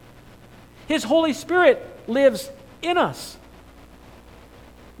 His Holy Spirit lives in us.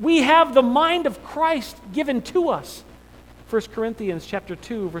 We have the mind of Christ given to us. 1 Corinthians chapter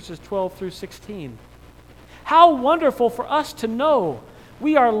 2, verses 12 through 16. How wonderful for us to know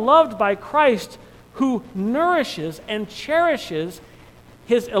we are loved by Christ, who nourishes and cherishes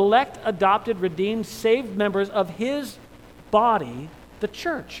his elect, adopted, redeemed, saved members of his body, the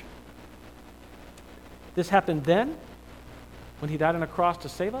church. This happened then, when he died on a cross to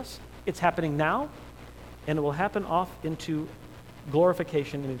save us. It's happening now, and it will happen off into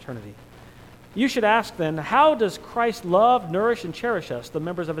glorification in eternity. You should ask then, how does Christ love, nourish, and cherish us, the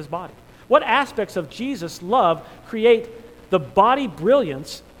members of his body? What aspects of Jesus' love create the body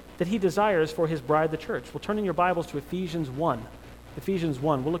brilliance that he desires for his bride, the church? Well, turn in your Bibles to Ephesians 1. Ephesians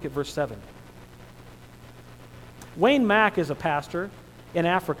 1, we'll look at verse 7. Wayne Mack is a pastor in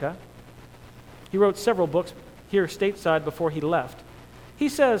Africa. He wrote several books here stateside before he left. He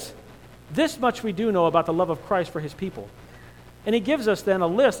says, this much we do know about the love of Christ for his people. And he gives us then a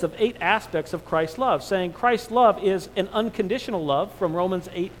list of 8 aspects of Christ's love, saying Christ's love is an unconditional love from Romans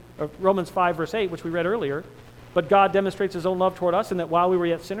 5, verse 8, which we read earlier. But God demonstrates his own love toward us in that while we were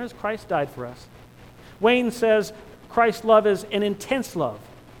yet sinners, Christ died for us. Wayne says Christ's love is an intense love,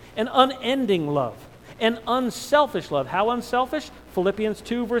 an unending love, an unselfish love. How unselfish? Philippians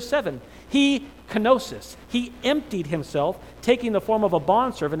 2, verse 7. He, kenosis, he emptied himself, taking the form of a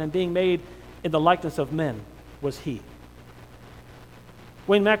bondservant and being made in the likeness of men, was he.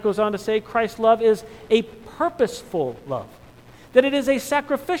 Wayne Mack goes on to say Christ's love is a purposeful love, that it is a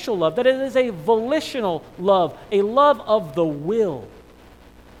sacrificial love, that it is a volitional love, a love of the will.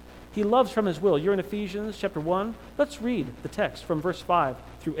 He loves from his will. You're in Ephesians chapter 1. Let's read the text from verse 5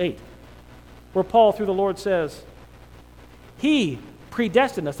 through 8, where Paul, through the Lord, says, he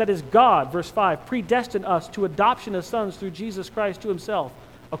predestined us, that is God, verse 5, predestined us to adoption as sons through Jesus Christ to himself,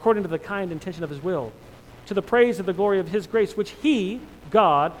 according to the kind intention of his will, to the praise of the glory of his grace, which he,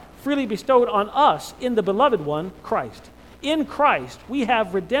 God, freely bestowed on us in the beloved one, Christ. In Christ, we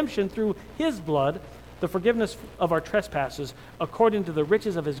have redemption through his blood, the forgiveness of our trespasses, according to the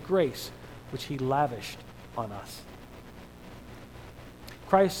riches of his grace, which he lavished on us.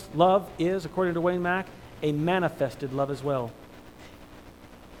 Christ's love is, according to Wayne Mack, a manifested love as well.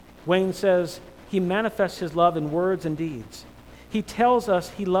 Wayne says he manifests his love in words and deeds. He tells us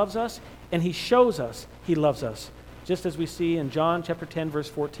he loves us, and he shows us he loves us, just as we see in John chapter 10, verse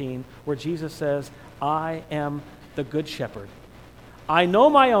 14, where Jesus says, I am the good shepherd. I know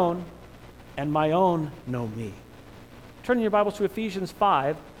my own, and my own know me. Turn in your Bibles to Ephesians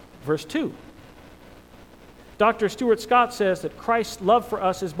 5, verse 2. Dr. Stuart Scott says that Christ's love for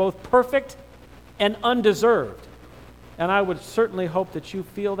us is both perfect and undeserved. And I would certainly hope that you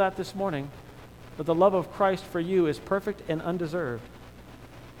feel that this morning, that the love of Christ for you is perfect and undeserved.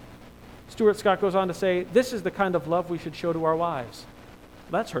 Stuart Scott goes on to say, this is the kind of love we should show to our wives.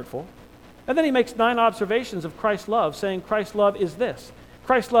 That's hurtful. And then he makes 9 observations of Christ's love, saying Christ's love is this.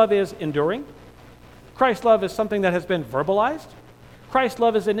 Christ's love is enduring. Christ's love is something that has been verbalized. Christ's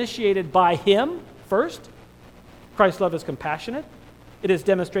love is initiated by him first. Christ's love is compassionate. It is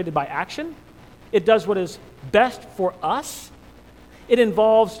demonstrated by action. It does what is best for us. It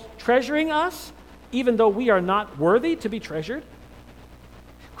involves treasuring us, even though we are not worthy to be treasured.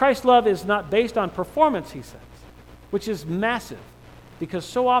 Christ's love is not based on performance, he says, which is massive, because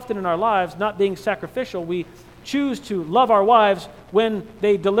so often in our lives, not being sacrificial, we choose to love our wives when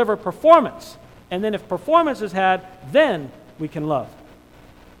they deliver performance. And then if performance is had, then we can love.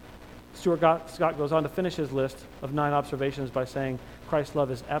 Stuart Scott goes on to finish his list of 9 observations by saying Christ's love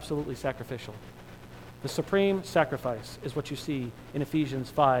is absolutely sacrificial. The supreme sacrifice is what you see in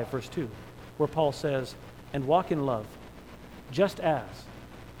Ephesians 5, verse 2, where Paul says, and walk in love, just as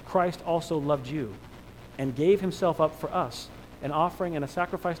Christ also loved you and gave himself up for us, an offering and a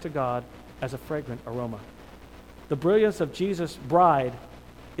sacrifice to God as a fragrant aroma. The brilliance of Jesus' bride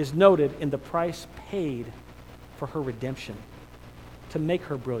is noted in the price paid for her redemption, to make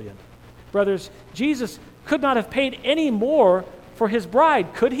her brilliant. Brothers, Jesus could not have paid any more for his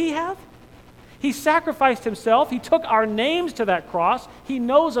bride, could he have? He sacrificed himself. He took our names to that cross. He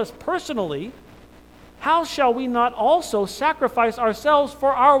knows us personally. How shall we not also sacrifice ourselves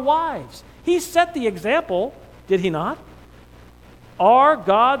for our wives? He set the example, did he not? Are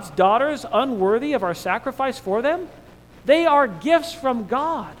God's daughters unworthy of our sacrifice for them? They are gifts from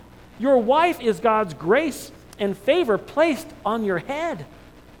God. Your wife is God's grace and favor placed on your head.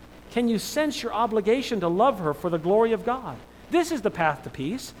 Can you sense your obligation to love her for the glory of God? This is the path to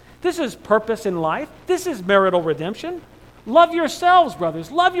peace. This is purpose in life. This is marital redemption. Love yourselves,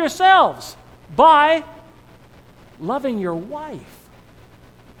 brothers. Love yourselves by loving your wife.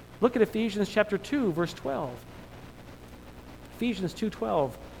 Look at Ephesians chapter 2, verse 12. Ephesians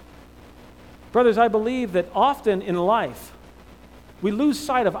 2:12. Brothers, I believe that often in life we lose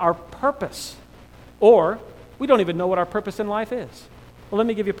sight of our purpose, or we don't even know what our purpose in life is. Well, let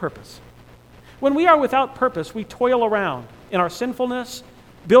me give you purpose. When we are without purpose, we toil around in our sinfulness,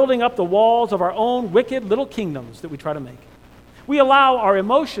 building up the walls of our own wicked little kingdoms that we try to make. We allow our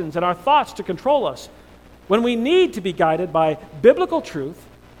emotions and our thoughts to control us when we need to be guided by biblical truth,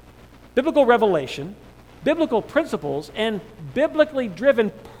 biblical revelation, biblical principles, and biblically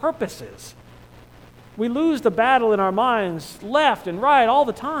driven purposes. We lose the battle in our minds left and right all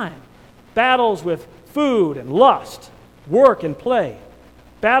the time. Battles with food and lust, work and play.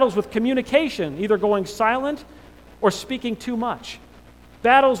 Battles with communication, either going silent or speaking too much.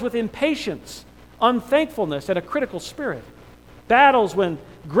 Battles with impatience, unthankfulness, and a critical spirit. Battles when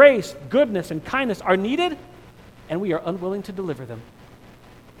grace, goodness, and kindness are needed, and we are unwilling to deliver them.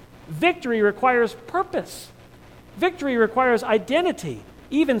 Victory requires purpose. Victory requires identity,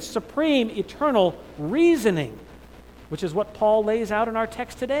 even supreme eternal reasoning, which is what Paul lays out in our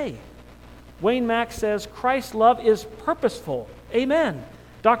text today. Wayne Mack says Christ's love is purposeful. Amen.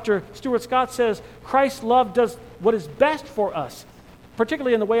 Dr. Stuart Scott says Christ's love does what is best for us,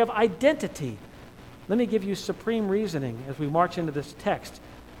 particularly in the way of identity. Let me give you supreme reasoning as we march into this text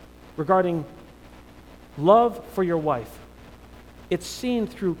regarding love for your wife. It's seen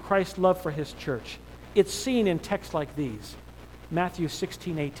through Christ's love for his church. It's seen in texts like these. Matthew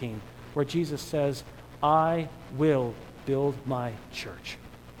 16:18, where Jesus says, I will build my church.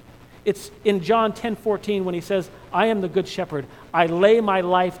 It's in John 10:14 when he says, I am the good shepherd. I lay my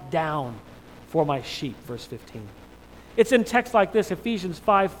life down for my sheep, verse 15. It's in texts like this, Ephesians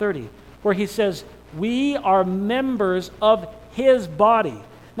 5:30, where he says, we are members of his body.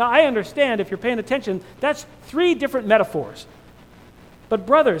 Now, I understand, if you're paying attention, that's 3 different metaphors. But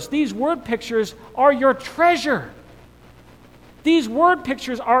brothers, these word pictures are your treasure. These word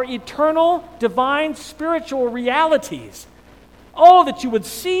pictures are eternal, divine, spiritual realities. Oh, that you would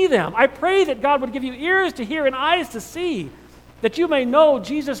see them. I pray that God would give you ears to hear and eyes to see, that you may know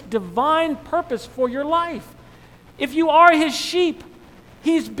Jesus' divine purpose for your life. If you are his sheep,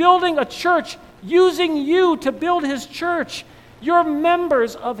 he's building a church, using you to build his church. You're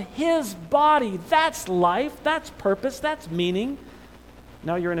members of his body. That's life, that's purpose, that's meaning.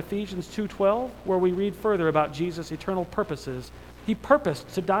 Now you're in Ephesians 2:12, where we read further about Jesus' eternal purposes. He purposed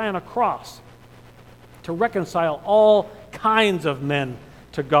to die on a cross to reconcile all kinds of men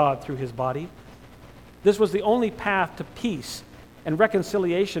to God through his body. This was the only path to peace and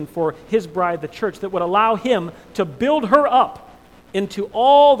reconciliation for his bride, the church, that would allow him to build her up into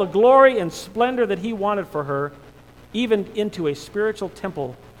all the glory and splendor that he wanted for her, even into a spiritual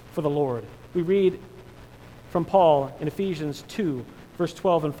temple for the Lord. We read from Paul in Ephesians 2, verse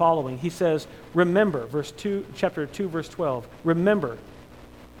 12 and following. He says, remember, chapter 2, verse 12, remember,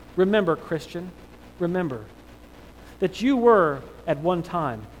 Christian, remember that you were at one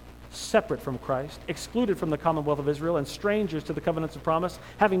time separate from Christ, excluded from the commonwealth of Israel, and strangers to the covenants of promise,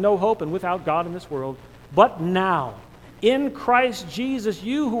 having no hope and without God in this world. But now, in Christ Jesus,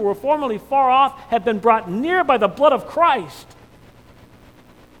 you who were formerly far off have been brought near by the blood of Christ.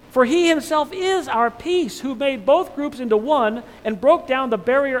 For he himself is our peace, who made both groups into one and broke down the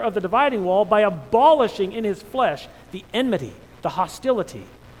barrier of the dividing wall by abolishing in his flesh the enmity, the hostility,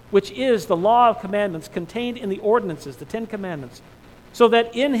 which is the law of commandments contained in the ordinances, the 10 commandments, so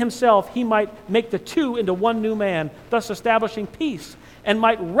that in himself he might make the two into one new man, thus establishing peace, and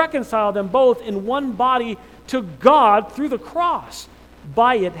might reconcile them both in one body to God through the cross,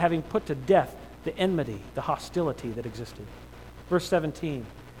 by it having put to death the enmity, the hostility that existed. Verse 17,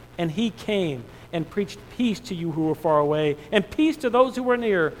 And he came and preached peace to you who were far away, and peace to those who were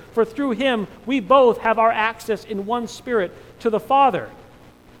near. For through him we both have our access in one Spirit to the Father.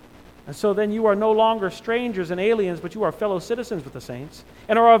 And so then you are no longer strangers and aliens, but you are fellow citizens with the saints,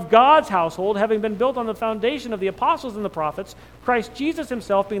 and are of God's household, having been built on the foundation of the apostles and the prophets, Christ Jesus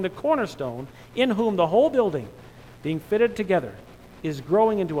himself being the cornerstone, in whom the whole building, being fitted together, is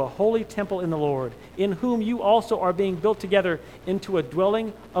growing into a holy temple in the Lord, in whom you also are being built together into a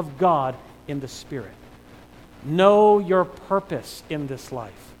dwelling of God in the Spirit. Know your purpose in this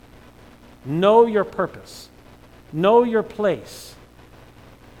life. Know your purpose. Know your place.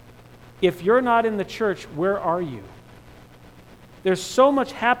 If you're not in the church, where are you? There's so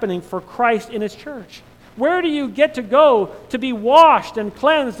much happening for Christ in his church. Where do you get to go to be washed and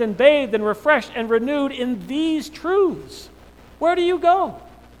cleansed and bathed and refreshed and renewed in these truths? Where do you go?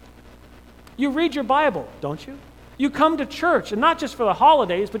 You read your Bible, don't you? You come to church, and not just for the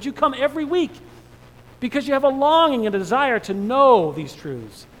holidays, but you come every week because you have a longing and a desire to know these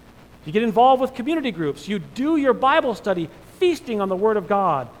truths. You get involved with community groups. You do your Bible study, feasting on the Word of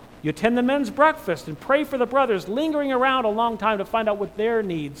God. You attend the men's breakfast and pray for the brothers, lingering around a long time to find out what their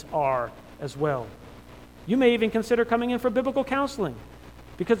needs are as well. You may even consider coming in for biblical counseling,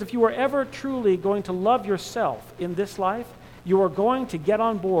 because if you are ever truly going to love yourself in this life, you are going to get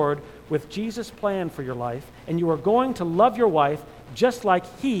on board with Jesus' plan for your life, and you are going to love your wife just like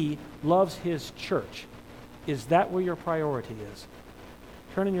he loves his church. Is that where your priority is?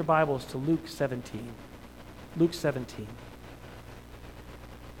 Turn in your Bibles to Luke 17. Luke 17.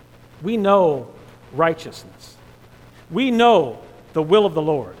 We know righteousness. We know the will of the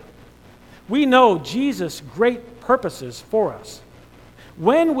Lord. We know Jesus' great purposes for us.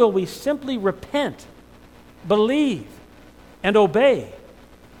 When will we simply repent, believe, and obey?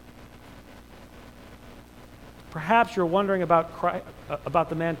 Perhaps you're wondering about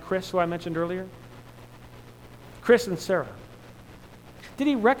the man Chris, who I mentioned earlier. Chris and Sarah. Did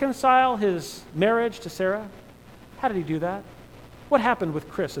he reconcile his marriage to Sarah? How did he do that? What happened with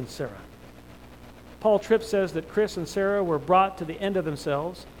Chris and Sarah? Paul Tripp says that Chris and Sarah were brought to the end of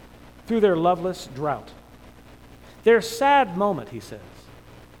themselves through their loveless drought. Their sad moment, he says.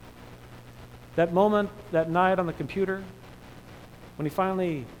 That moment, that night on the computer, when he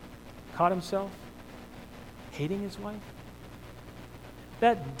finally caught himself hating his wife.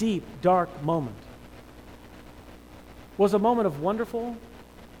 That deep, dark moment was a moment of wonderful,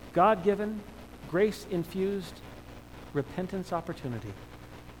 God-given, grace-infused repentance opportunity.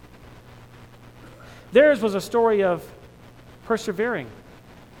 Theirs was a story of persevering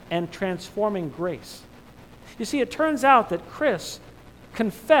and transforming grace. You see, it turns out that Chris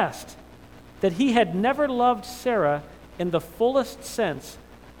confessed that he had never loved Sarah in the fullest sense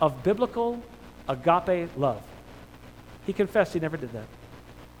of biblical agape love. He confessed he never did that.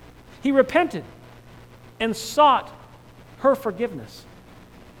 He repented and sought her forgiveness.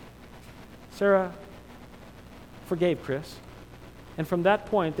 Sarah forgave Chris, and from that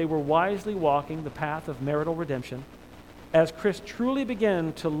point they were wisely walking the path of marital redemption as Chris truly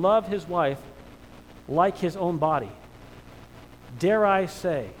began to love his wife like his own body. Dare I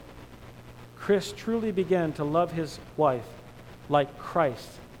say, Chris truly began to love his wife like Christ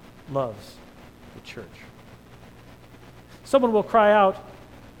loves the church. Someone will cry out,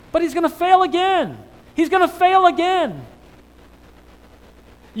 but he's going to fail again. He's going to fail again.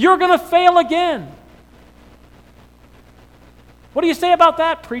 You're going to fail again. What do you say about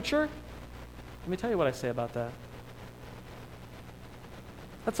that, preacher? Let me tell you what I say about that.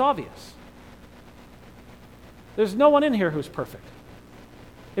 That's obvious. There's no one in here who's perfect.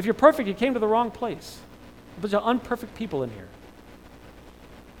 If you're perfect, you came to the wrong place. A bunch of unperfect people in here.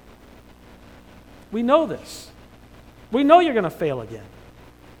 We know this. We know you're going to fail again.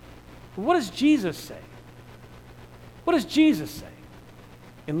 But what does Jesus say? What does Jesus say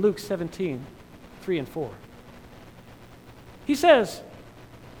in Luke 17, 3 and 4? He says,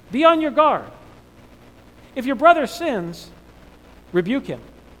 be on your guard. If your brother sins, rebuke him.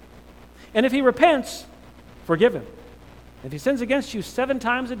 And if he repents, forgive him. If he sins against you 7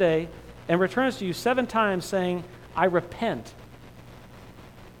 times a day and returns to you 7 times saying, I repent,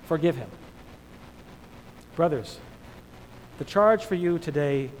 forgive him. Brothers, the charge for you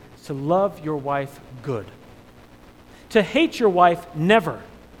today is to love your wife good, to hate your wife never,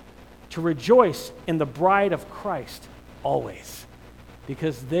 to rejoice in the bride of Christ always,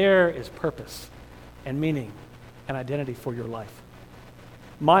 because there is purpose and meaning and identity for your life.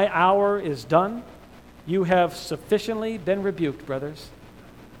 My hour is done. You have sufficiently been rebuked, brothers.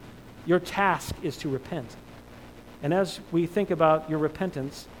 Your task is to repent. And as we think about your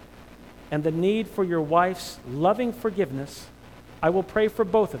repentance and the need for your wife's loving forgiveness I will pray for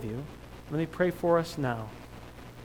both of you. Let me pray for us now.